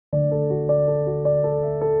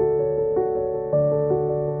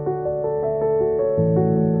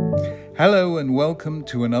Hello and welcome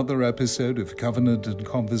to another episode of Covenant and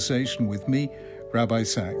Conversation with me, Rabbi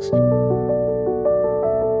Sachs.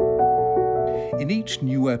 In each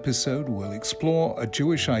new episode, we'll explore a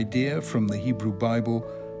Jewish idea from the Hebrew Bible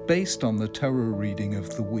based on the Torah reading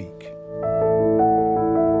of the week.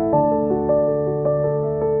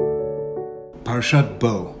 Parshat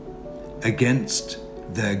Bo, against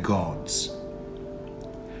their gods.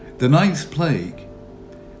 The ninth plague,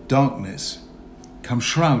 darkness, comes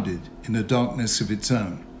shrouded in a darkness of its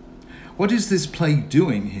own. What is this plague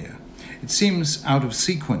doing here? It seems out of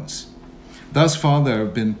sequence. Thus far there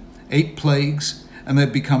have been 8 plagues, and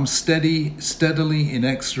they've become steadily,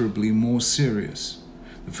 inexorably more serious.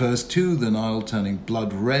 The first 2, the Nile turning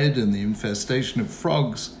blood red and the infestation of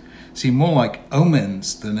frogs, seem more like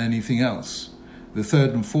omens than anything else. The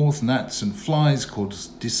 3rd and 4th, gnats and flies, cause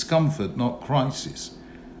discomfort, not crisis.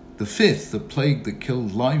 The 5th, the plague that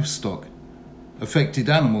killed livestock, affected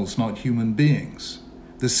animals, not human beings.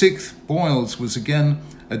 The 6th, boils, was again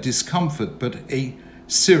a discomfort, but a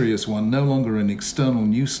serious one, no longer an external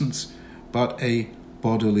nuisance, but a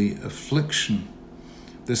bodily affliction.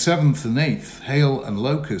 The 7th and 8th, hail and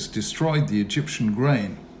locust, destroyed the Egyptian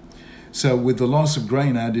grain. So with the loss of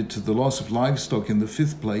grain added to the loss of livestock in the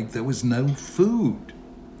 5th plague, there was no food.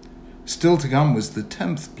 Still to come was the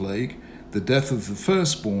 10th plague, the death of the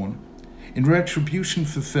firstborn, in retribution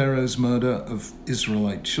for Pharaoh's murder of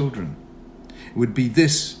Israelite children. It would be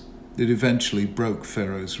this that eventually broke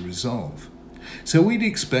Pharaoh's resolve. So we'd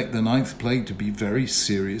expect the 9th plague to be very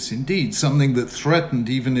serious indeed, something that threatened,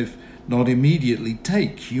 even if not immediately,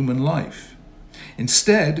 take human life.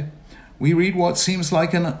 Instead, we read what seems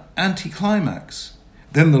like an anticlimax.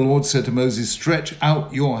 Then the Lord said to Moses, "Stretch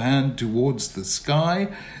out your hand towards the sky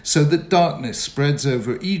so that darkness spreads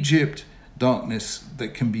over Egypt, darkness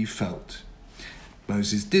that can be felt."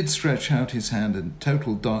 Moses did stretch out his hand, and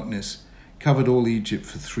total darkness covered all Egypt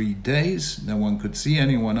for 3 days. No one could see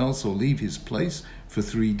anyone else or leave his place for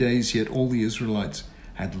 3 days, yet all the Israelites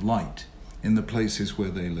had light in the places where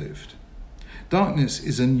they lived. Darkness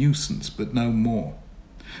is a nuisance, but no more.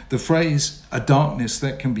 The phrase, "a darkness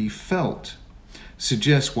that can be felt,"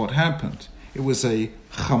 suggests what happened. It was a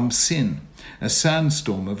chamsin, a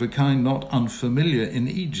sandstorm of a kind not unfamiliar in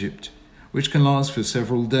Egypt, which can last for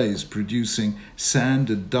several days, producing sand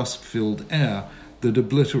and dust-filled air that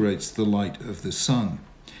obliterates the light of the sun.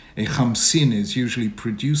 A chamsin is usually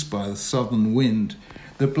produced by a southern wind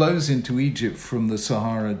that blows into Egypt from the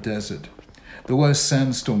Sahara Desert. The worst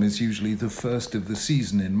sandstorm is usually the first of the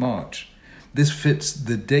season in March. This fits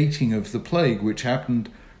the dating of the plague, which happened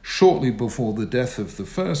shortly before the death of the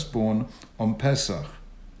firstborn on Pesach.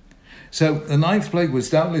 So the 9th plague was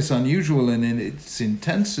doubtless unusual in its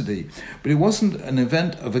intensity, but it wasn't an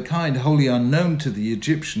event of a kind wholly unknown to the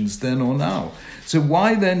Egyptians then or now. So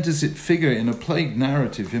why then does it figure in a plague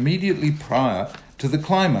narrative immediately prior to the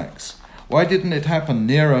climax? Why didn't it happen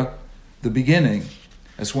nearer the beginning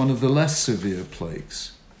as one of the less severe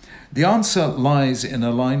plagues? The answer lies in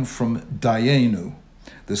a line from Dayenu,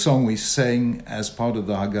 the song we sang as part of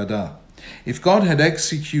the Haggadah. If God had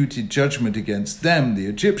executed judgment against them, the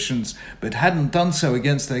Egyptians, but hadn't done so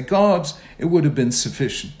against their gods, it would have been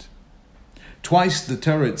sufficient. Twice the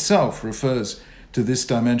Torah itself refers to this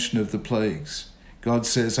dimension of the plagues. God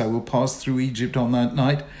says, "I will pass through Egypt on that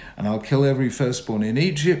night, and I'll kill every firstborn in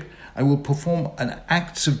Egypt. I will perform an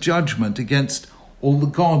acts of judgment against all the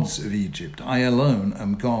gods of Egypt. I alone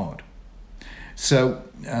am God." So,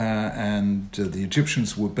 the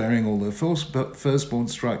Egyptians were burying all their firstborn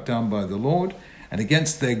struck down by the Lord, and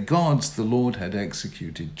against their gods the Lord had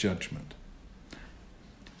executed judgment.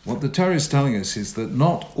 What the Torah is telling us is that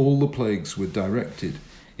not all the plagues were directed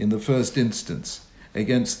in the first instance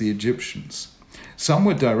against the Egyptians. Some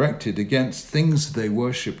were directed against things they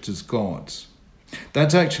worshipped as gods.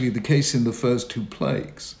 That's actually the case in the first 2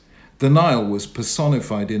 plagues. The Nile was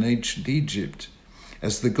personified in ancient Egypt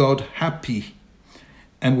as the god Hapi,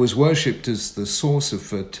 and was worshipped as the source of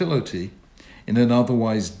fertility in an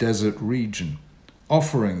otherwise desert region.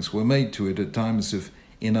 Offerings were made to it at times of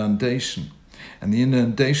inundation, and the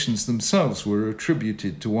inundations themselves were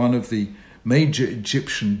attributed to one of the major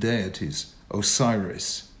Egyptian deities,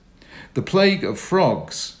 Osiris. The plague of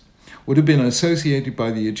frogs would have been associated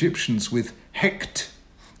by the Egyptians with Hekt,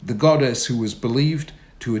 the goddess who was believed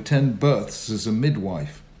to attend births as a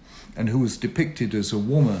midwife, and who was depicted as a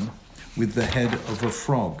woman with the head of a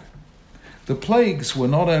frog. The plagues were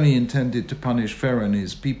not only intended to punish Pharaoh and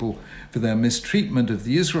his people for their mistreatment of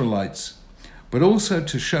the Israelites, but also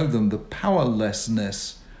to show them the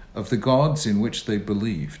powerlessness of the gods in which they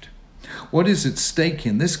believed. What is at stake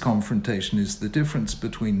in this confrontation is the difference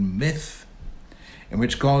between myth in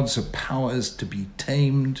which gods are powers to be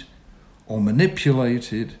tamed or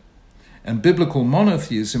manipulated, and biblical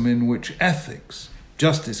monotheism in which ethics,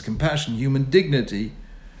 justice, compassion, human dignity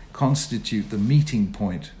constitute the meeting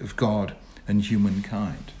point of God and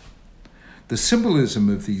humankind. The symbolism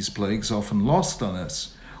of these plagues, often lost on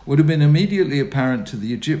us, would have been immediately apparent to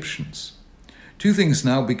the Egyptians. Two things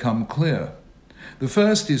now become clear. The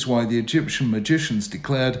first is why the Egyptian magicians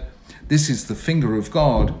declared, "This is the finger of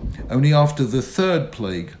God," only after the third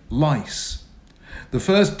plague, lice. The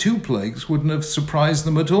first two plagues wouldn't have surprised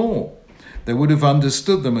them at all. They would have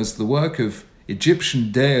understood them as the work of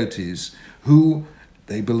Egyptian deities who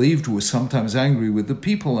they believed were sometimes angry with the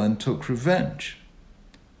people and took revenge.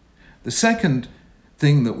 The second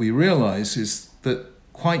thing that we realize is that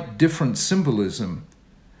quite different symbolism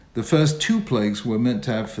the first two plagues were meant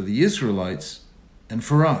to have for the Israelites and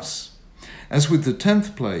for us. As with the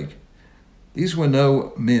 10th plague, these were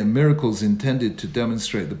no mere miracles intended to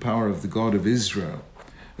demonstrate the power of the God of Israel,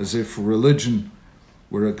 as if religion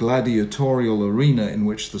were a gladiatorial arena in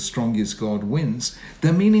which the strongest God wins.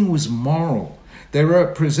 Their meaning was moral. They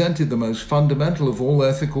represented the most fundamental of all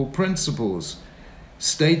ethical principles,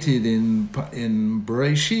 stated in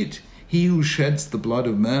Bereshit, "He who sheds the blood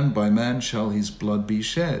of man, by man shall his blood be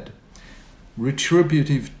shed."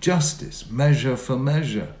 Retributive justice, measure for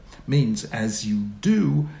measure, means as you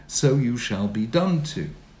do, so you shall be done to.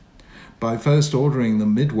 By first ordering the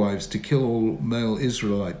midwives to kill all male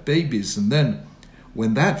Israelite babies, and then,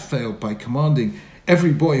 when that failed, by commanding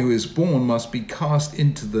every boy who is born must be cast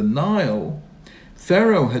into the Nile,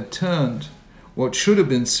 Pharaoh had turned what should have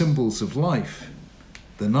been symbols of life,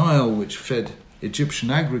 the Nile which fed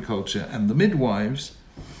Egyptian agriculture, and the midwives,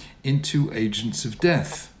 into agents of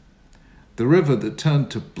death. The river that turned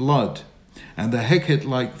to blood and the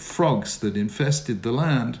Heket-like frogs that infested the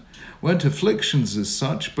land weren't afflictions as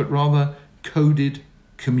such, but rather coded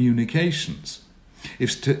communications,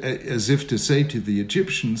 as if to say to the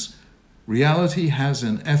Egyptians, reality has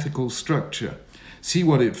an ethical structure. See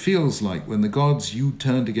what it feels like when the gods you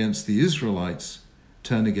turned against the Israelites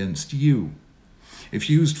turn against you. If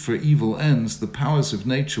used for evil ends, the powers of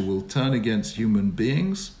nature will turn against human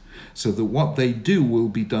beings, so that what they do will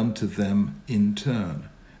be done to them in turn.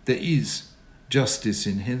 There is justice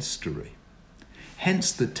in history.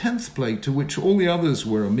 Hence the 10th plague, to which all the others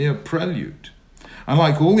were a mere prelude.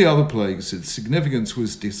 Unlike all the other plagues, its significance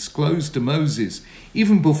was disclosed to Moses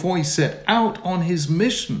even before he set out on his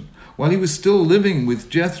mission, while he was still living with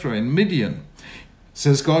Jethro in Midian.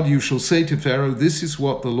 Says God, "You shall say to Pharaoh, this is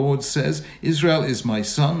what the Lord says, Israel is my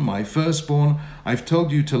son, my firstborn. I've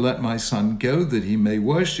told you to let my son go, that he may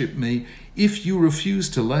worship me. If you refuse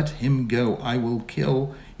to let him go, I will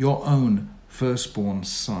kill your own firstborn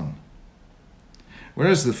son."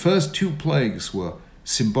 Whereas the first two plagues were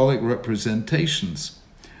symbolic representations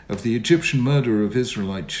of the Egyptian murder of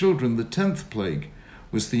Israelite children, the 10th plague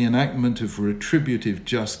was the enactment of retributive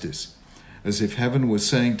justice, as if heaven was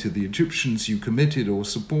saying to the Egyptians, you committed or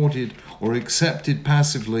supported or accepted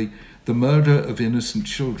passively the murder of innocent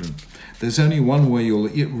children. There's only one way you'll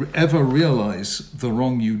ever realize the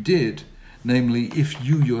wrong you did, namely if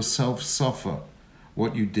you yourself suffer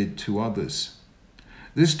what you did to others.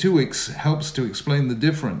 This too helps to explain the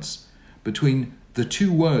difference between the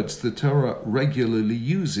two words the Torah regularly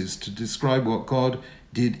uses to describe what God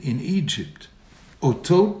did in Egypt: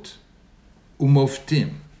 otot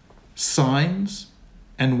umoftim, signs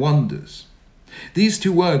and wonders. These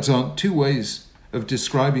two words aren't two ways of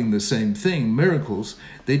describing the same thing, miracles.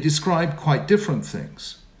 They describe quite different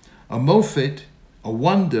things. A mofet, a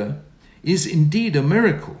wonder, is indeed a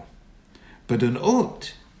miracle. But an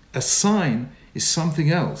ot, a sign, is something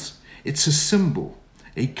else. It's a symbol,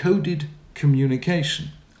 a coded communication,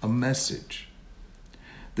 a message.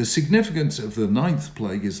 The significance of the 9th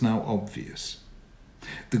plague is now obvious.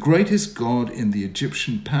 The greatest god in the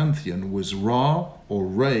Egyptian pantheon was Ra, or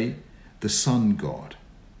Re, the sun god.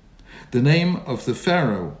 The name of the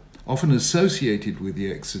pharaoh, often associated with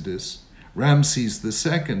the Exodus, Ramses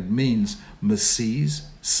II, means Messiah,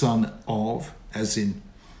 son of, as in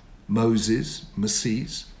Moses, Messiah.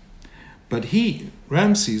 But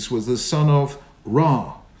Ramses, was the son of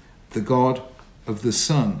Ra, the god of the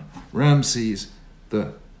sun. Ramses,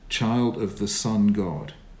 the child of the sun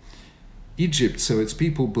god. Egypt, so its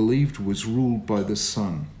people believed, was ruled by the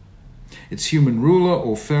sun. Its human ruler,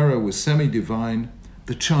 or pharaoh, was semi-divine,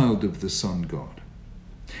 the child of the sun god.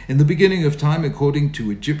 In the beginning of time, according to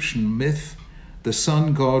Egyptian myth, the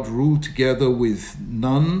sun god ruled together with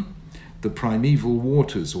Nun, the primeval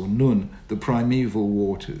waters, or Nun, the primeval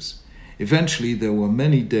waters. Eventually there were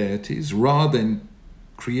many deities. Ra then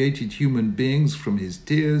created human beings from his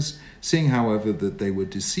tears. Seeing, however, that they were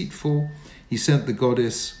deceitful, he sent the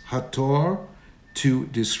goddess Hathor to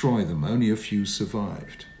destroy them. Only a few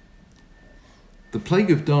survived. The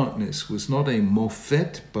plague of darkness was not a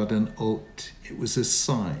mofet, but an ot. It was a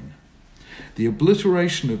sign. The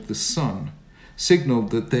obliteration of the sun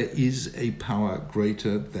signaled that there is a power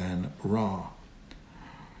greater than Ra.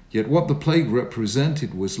 Yet what the plague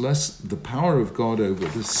represented was less the power of God over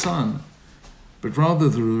the sun, but rather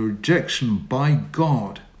the rejection by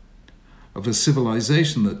God of a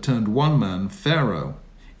civilization that turned one man, Pharaoh,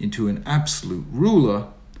 into an absolute ruler,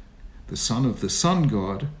 the son of the sun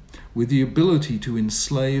god, with the ability to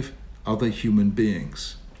enslave other human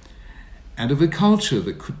beings, and of a culture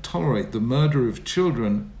that could tolerate the murder of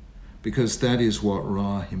children because that is what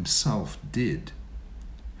Ra himself did.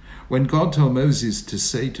 When God told Moses to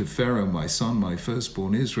say to Pharaoh, "My son, my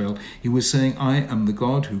firstborn Israel," he was saying, "I am the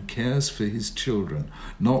God who cares for his children,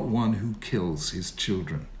 not one who kills his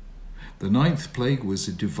children." The 9th plague was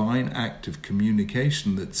a divine act of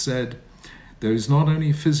communication that said, there is not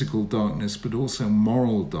only physical darkness, but also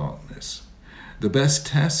moral darkness. The best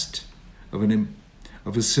test of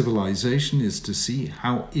a civilization is to see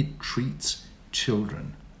how it treats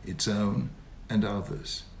children, its own and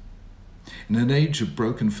others. In an age of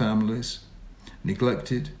broken families,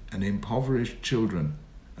 neglected and impoverished children,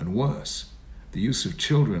 and worse, the use of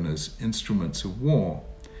children as instruments of war,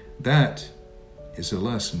 that is a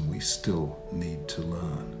lesson we still need to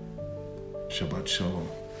learn. Shabbat Shalom.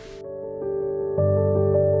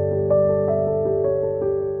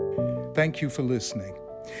 Thank you for listening.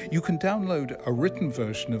 You can download a written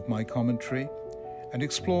version of my commentary and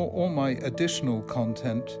explore all my additional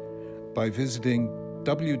content by visiting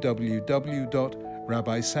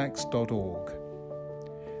www.rabbisachs.org.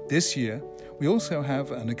 This year, we also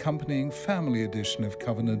have an accompanying family edition of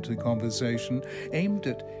Covenant and Conversation aimed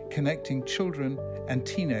at connecting children and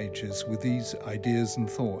teenagers with these ideas and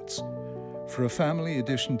thoughts. For a family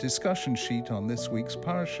edition discussion sheet on this week's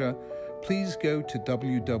parsha, please go to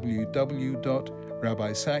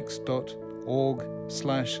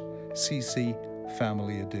www.rabbisachs.org/cc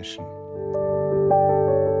family edition.